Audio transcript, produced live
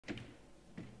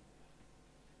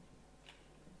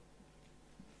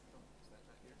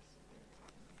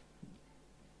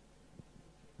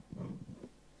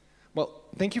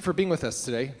thank you for being with us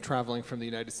today, traveling from the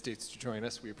United States to join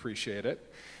us. We appreciate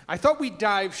it. I thought we'd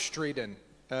dive straight in.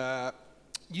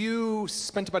 You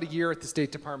spent about a year at the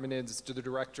State Department as the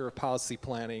Director of Policy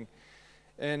Planning.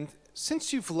 And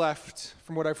since you've left,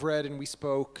 from what I've read and we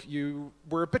spoke, you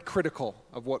were a bit critical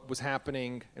of what was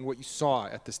happening and what you saw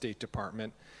at the State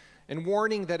Department, and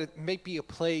warning that it may be a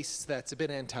place that's a bit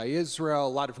anti-Israel, a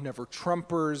lot of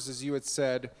never-Trumpers, as you had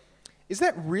said. Is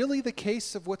that really the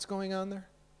case of what's going on there?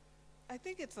 I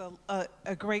think it's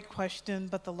a great question,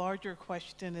 but the larger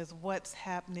question is what's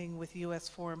happening with U.S.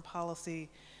 foreign policy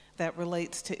that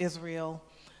relates to Israel.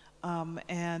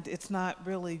 And it's not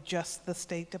really just the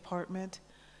State Department,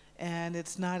 and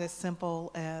it's not as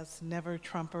simple as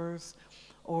never-Trumpers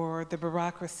or the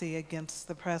bureaucracy against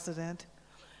the president.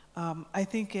 I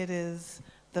think it is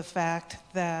the fact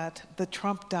that the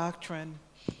Trump doctrine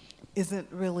isn't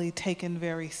really taken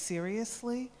very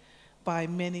seriously by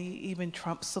many, even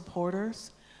Trump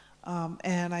supporters.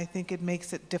 And I think it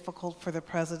makes it difficult for the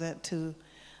president to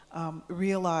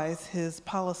realize his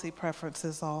policy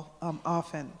preferences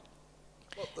often.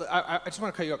 Well, I just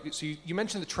want to cut you up. So you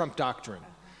mentioned the Trump doctrine.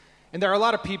 And there are a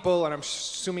lot of people, and I'm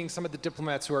assuming some of the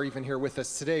diplomats who are even here with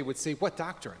us today would say, what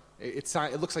doctrine? It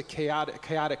looks like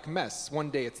chaotic mess. One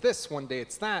day it's this, one day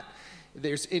it's that.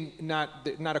 There's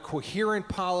not a coherent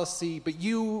policy, but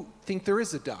you think there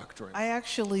is a doctrine. I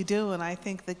actually do, and I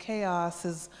think the chaos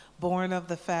is born of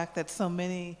the fact that so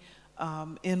many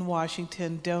in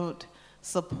Washington don't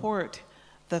support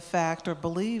the fact or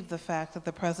believe the fact that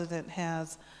the president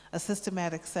has a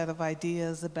systematic set of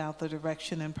ideas about the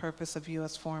direction and purpose of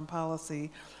U.S. foreign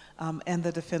policy and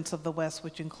the defense of the West,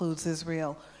 which includes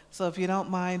Israel. So if you don't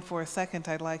mind for a second,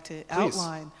 I'd like to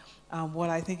outline what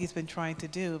I think he's been trying to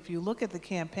do. If you look at the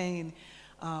campaign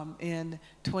in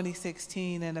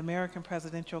 2016, and American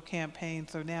presidential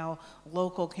campaigns are now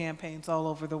local campaigns all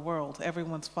over the world.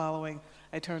 Everyone's following.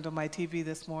 I turned on my TV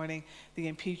this morning. The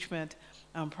impeachment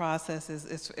process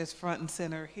is front and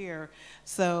center here.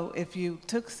 So if you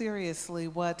took seriously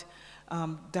what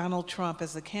Donald Trump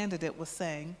as a candidate was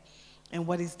saying and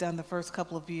what he's done the first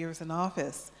couple of years in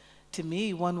office, to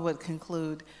me, one would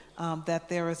conclude that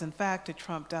there is, in fact, a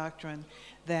Trump doctrine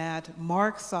that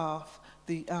marks off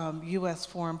the U.S.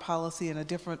 foreign policy in a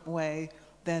different way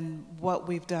than what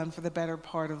we've done for the better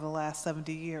part of the last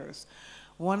 70 years.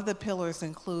 One of the pillars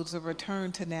includes a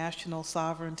return to national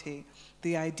sovereignty,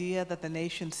 the idea that the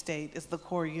nation state is the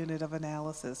core unit of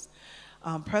analysis.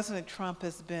 President Trump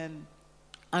has been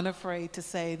unafraid to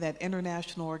say that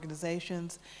international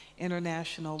organizations,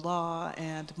 international law,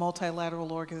 and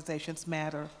multilateral organizations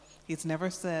matter. He's never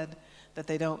said that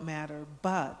they don't matter,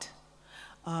 but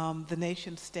the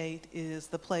nation state is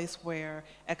the place where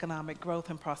economic growth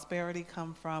and prosperity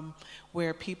come from,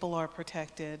 where people are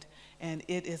protected, and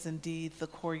it is indeed the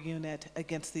core unit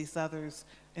against these others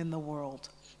in the world.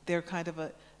 They're kind of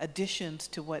additions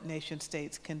to what nation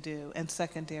states can do, and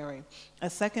secondary. A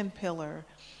second pillar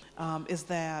is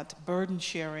that burden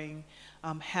sharing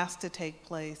has to take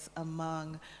place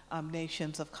among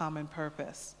nations of common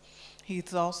purpose.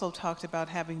 He's also talked about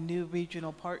having new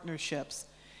regional partnerships,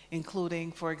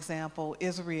 including, for example,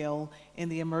 Israel in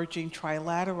the emerging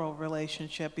trilateral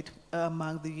relationship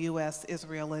among the US,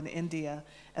 Israel, and India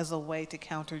as a way to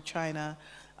counter China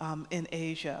in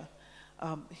Asia.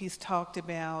 He's talked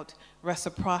about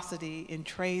reciprocity in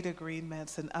trade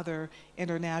agreements and other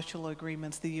international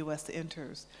agreements the US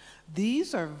enters.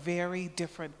 These are very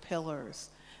different pillars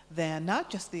than not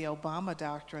just the Obama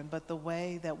doctrine, but the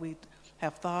way that we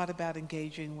have thought about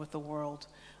engaging with the world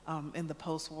in the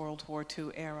post-World War II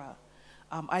era.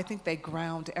 I think they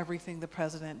ground everything the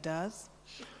president does.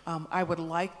 I would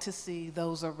like to see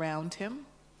those around him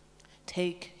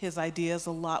take his ideas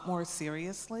a lot more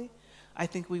seriously. I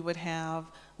think we would have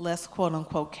less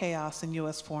quote-unquote chaos in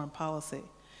U.S. foreign policy.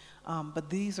 But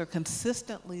these are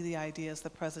consistently the ideas the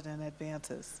president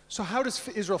advances. So how does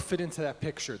Israel fit into that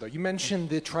picture, though? You mentioned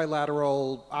the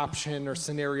trilateral option or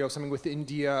scenario, something with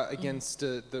India against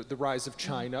the rise of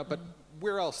China, but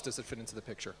where else does it fit into the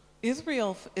picture?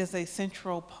 Israel is a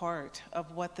central part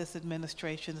of what this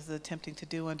administration is attempting to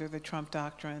do under the Trump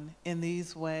doctrine in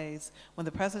these ways. When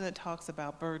the president talks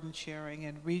about burden sharing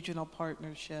and regional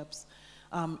partnerships,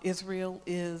 Israel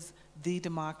is the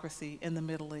democracy in the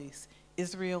Middle East.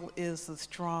 Israel is a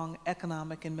strong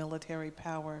economic and military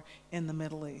power in the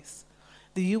Middle East.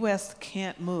 The U.S.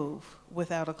 can't move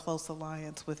without a close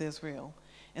alliance with Israel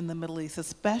in the Middle East,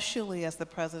 especially as the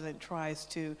president tries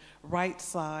to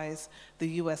right-size the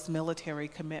U.S. military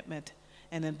commitment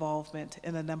and involvement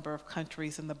in a number of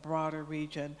countries in the broader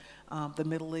region, the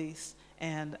Middle East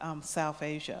and South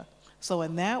Asia. So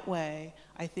in that way,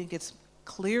 I think it's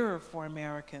clearer for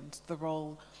Americans the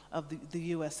role of the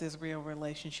U.S.-Israel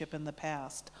relationship in the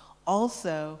past.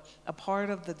 Also, a part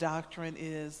of the doctrine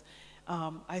is,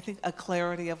 I think, a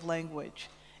clarity of language.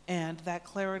 And that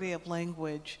clarity of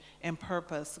language and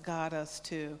purpose got us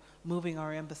to moving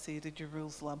our embassy to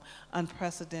Jerusalem,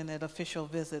 unprecedented official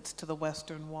visits to the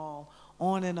Western Wall,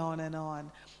 on and on and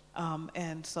on.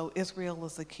 And so Israel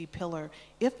is a key pillar.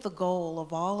 If the goal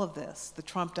of all of this, the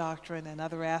Trump doctrine and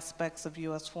other aspects of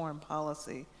U.S. foreign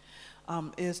policy,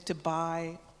 is to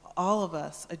buy all of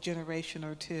us a generation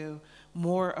or two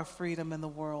more of freedom in the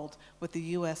world with the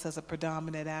U.S. as a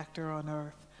predominant actor on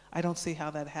earth, I don't see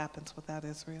how that happens without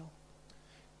Israel.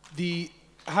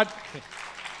 How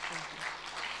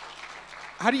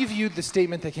do you view the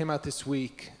statement that came out this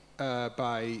week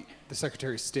by the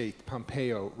Secretary of State,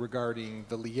 Pompeo, regarding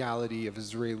the legality of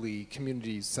Israeli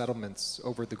communities' settlements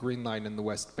over the Green Line in the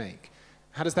West Bank?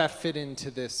 How does that fit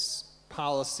into this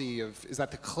policy of, is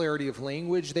that the clarity of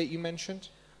language that you mentioned?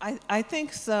 I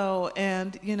think so,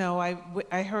 and you know,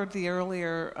 I heard the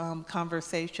earlier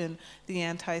conversation, the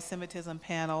anti-Semitism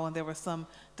panel, and there was some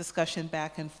discussion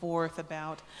back and forth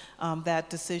about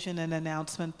that decision and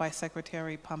announcement by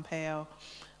Secretary Pompeo.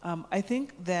 I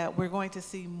think that we're going to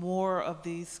see more of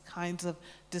these kinds of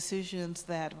decisions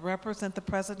that represent the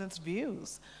president's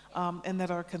views and that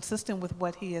are consistent with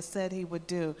what he has said he would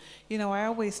do. You know, I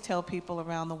always tell people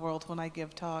around the world when I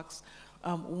give talks,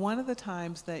 one of the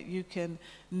times that you can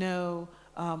know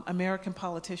American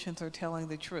politicians are telling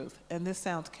the truth, and this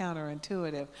sounds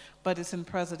counterintuitive, but it's in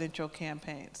presidential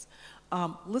campaigns.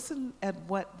 Listen at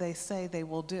what they say they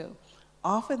will do.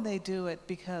 Often they do it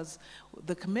because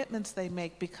the commitments they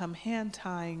make become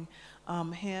hand-tying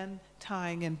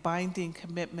and binding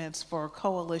commitments for a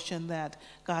coalition that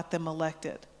got them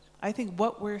elected. I think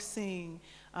what we're seeing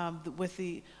with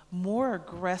the more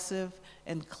aggressive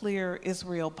and clear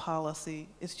Israel policy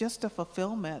is just a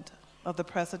fulfillment of the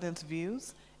president's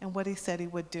views and what he said he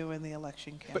would do in the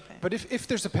election campaign. But if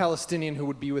there's a Palestinian who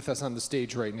would be with us on the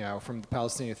stage right now from the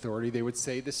Palestinian Authority, they would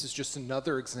say this is just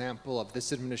another example of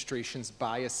this administration's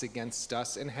bias against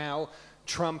us and how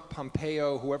Trump,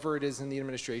 Pompeo, whoever it is in the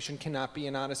administration cannot be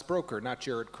an honest broker. Not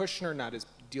Jared Kushner, not his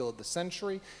deal of the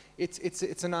century.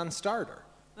 It's a non-starter.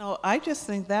 No, I just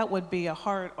think that would be a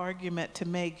hard argument to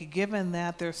make, given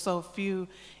that there's so few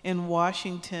in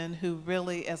Washington who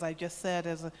really, as I just said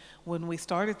when we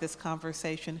started this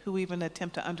conversation, who even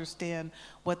attempt to understand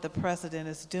what the president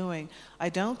is doing. I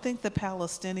don't think the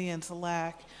Palestinians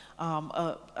lack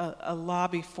a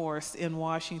lobby force in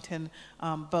Washington,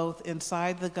 both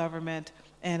inside the government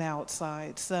and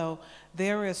outside. So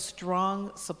there is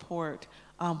strong support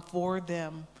for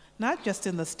them, not just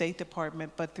in the State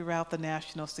Department, but throughout the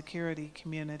national security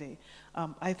community.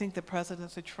 I think the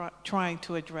presidents are trying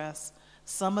to address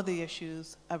some of the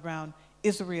issues around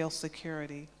Israel's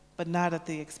security, but not at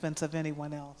the expense of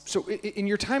anyone else. So in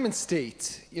your time in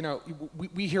state, you know,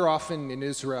 we hear often in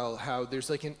Israel how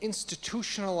there's like an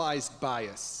institutionalized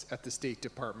bias at the State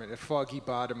Department, a foggy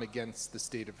bottom against the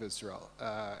state of Israel.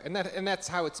 And that's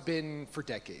how it's been for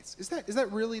decades. Is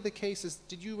that really the case?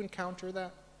 Did you encounter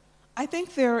that? I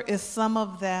think there is some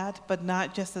of that, but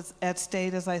not just at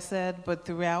state, as I said, but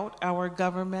throughout our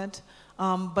government.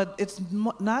 But it's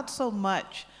not so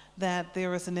much that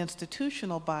there is an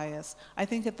institutional bias. I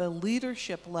think at the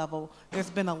leadership level, there's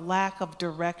been a lack of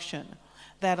direction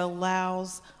that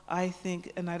allows, I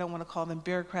think, and I don't want to call them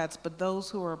bureaucrats, but those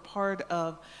who are part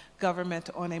of government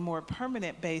on a more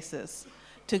permanent basis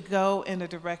to go in a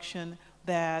direction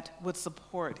that would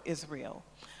support Israel.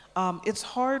 It's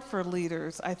hard for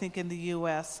leaders, I think, in the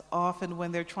U.S., often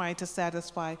when they're trying to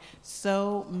satisfy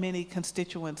so many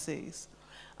constituencies,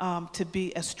 to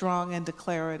be as strong and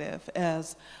declarative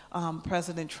as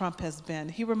President Trump has been.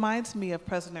 He reminds me of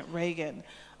President Reagan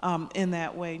in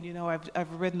that way. You know,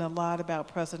 I've written a lot about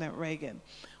President Reagan.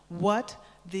 What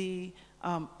the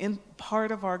in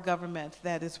part of our government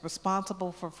that is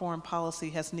responsible for foreign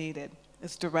policy has needed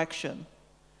is direction.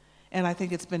 And I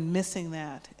think it's been missing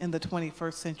that in the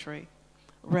 21st century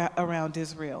around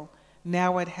Israel.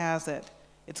 Now it has it.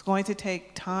 It's going to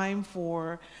take time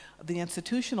for the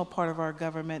institutional part of our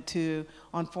government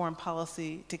on foreign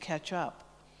policy to catch up.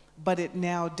 But it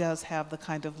now does have the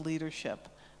kind of leadership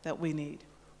that we need.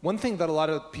 One thing that a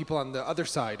lot of people on the other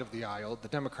side of the aisle, the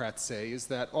Democrats, say is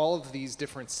that all of these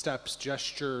different steps,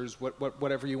 gestures,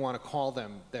 whatever you want to call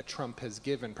them, that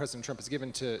President Trump has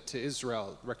given to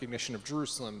Israel, recognition of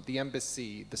Jerusalem, the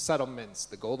embassy, the settlements,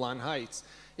 the Golan Heights,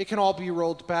 it can all be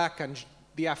rolled back on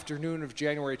the afternoon of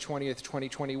January 20th,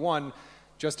 2021,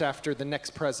 just after the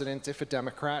next president, if a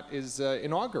Democrat, is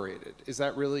inaugurated. Is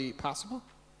that really possible?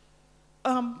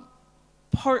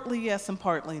 Partly yes and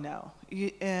partly no.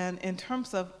 And in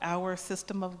terms of our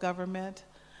system of government,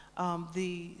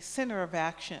 the center of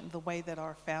action, the way that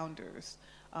our founders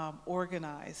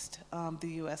organized the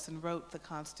U.S. and wrote the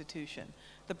Constitution,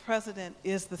 the president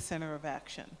is the center of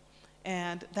action.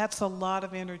 And that's a lot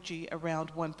of energy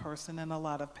around one person and a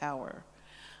lot of power.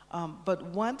 But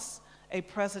once a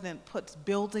president puts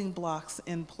building blocks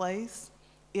in place,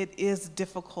 it is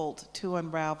difficult to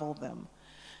unravel them.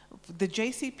 The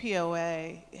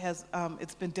JCPOA has,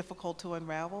 it's been difficult to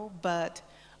unravel, but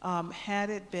had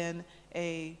it been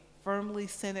a firmly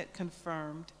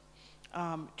Senate-confirmed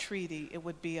treaty, it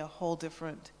would be a whole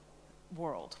different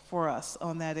world for us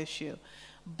on that issue.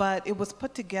 But it was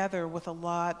put together with a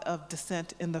lot of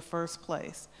dissent in the first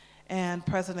place, and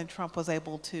President Trump was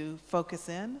able to focus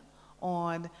in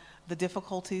on the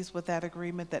difficulties with that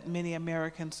agreement that many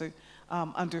Americans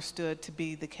understood to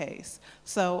be the case.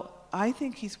 So I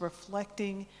think he's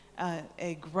reflecting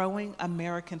a growing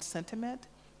American sentiment,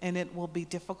 and it will be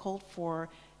difficult for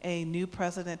a new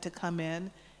president to come in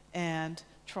and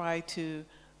try to,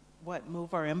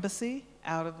 move our embassy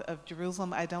out of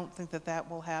Jerusalem. I don't think that that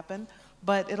will happen.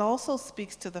 But it also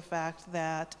speaks to the fact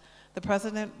that the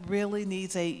president really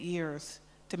needs 8 years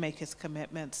to make his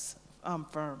commitments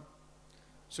firm.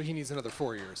 So he needs another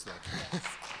 4 years then. Yes.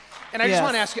 And I just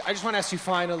want to ask you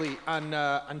finally,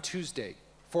 on Tuesday,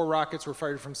 4 rockets were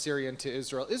fired from Syria into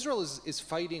Israel. Israel is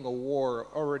fighting a war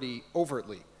already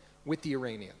overtly with the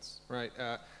Iranians, right?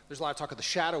 There's a lot of talk of the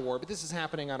shadow war, but this is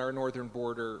happening on our northern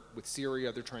border with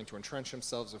Syria. They're trying to entrench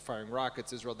themselves. They're firing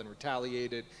rockets. Israel then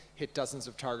retaliated, hit dozens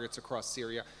of targets across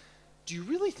Syria. Do you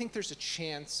really think there's a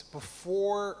chance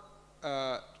before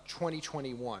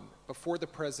 2021, before the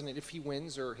president, if he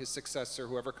wins, or his successor,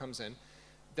 whoever comes in,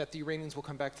 that the Iranians will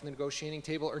come back to the negotiating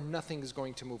table, or nothing is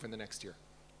going to move in the next year?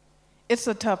 It's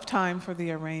a tough time for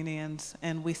the Iranians,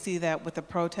 and we see that with the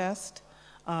protest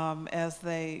as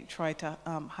they try to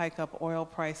hike up oil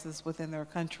prices within their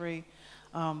country.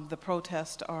 The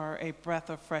protests are a breath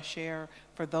of fresh air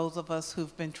for those of us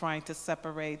who've been trying to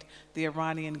separate the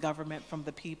Iranian government from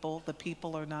the people. The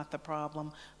people are not the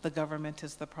problem. The government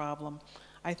is the problem.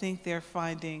 I think they're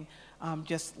finding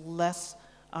just less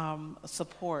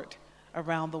support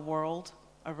around the world,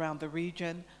 around the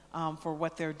region, for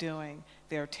what they're doing.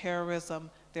 Their terrorism,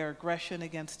 their aggression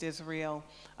against Israel,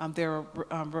 their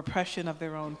repression of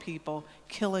their own people,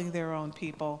 killing their own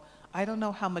people. I don't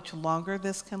know how much longer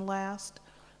this can last,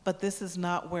 but this is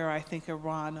not where I think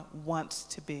Iran wants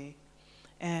to be.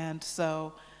 And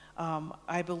so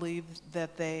I believe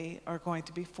that they are going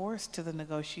to be forced to the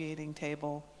negotiating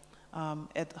table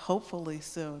hopefully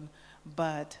soon,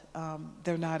 but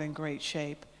they're not in great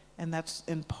shape. And that's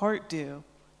in part due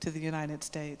to the United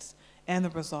States and the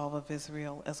resolve of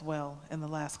Israel as well in the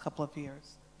last couple of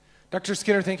years. Dr.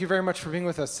 Skinner, thank you very much for being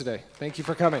with us today. Thank you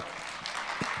for coming.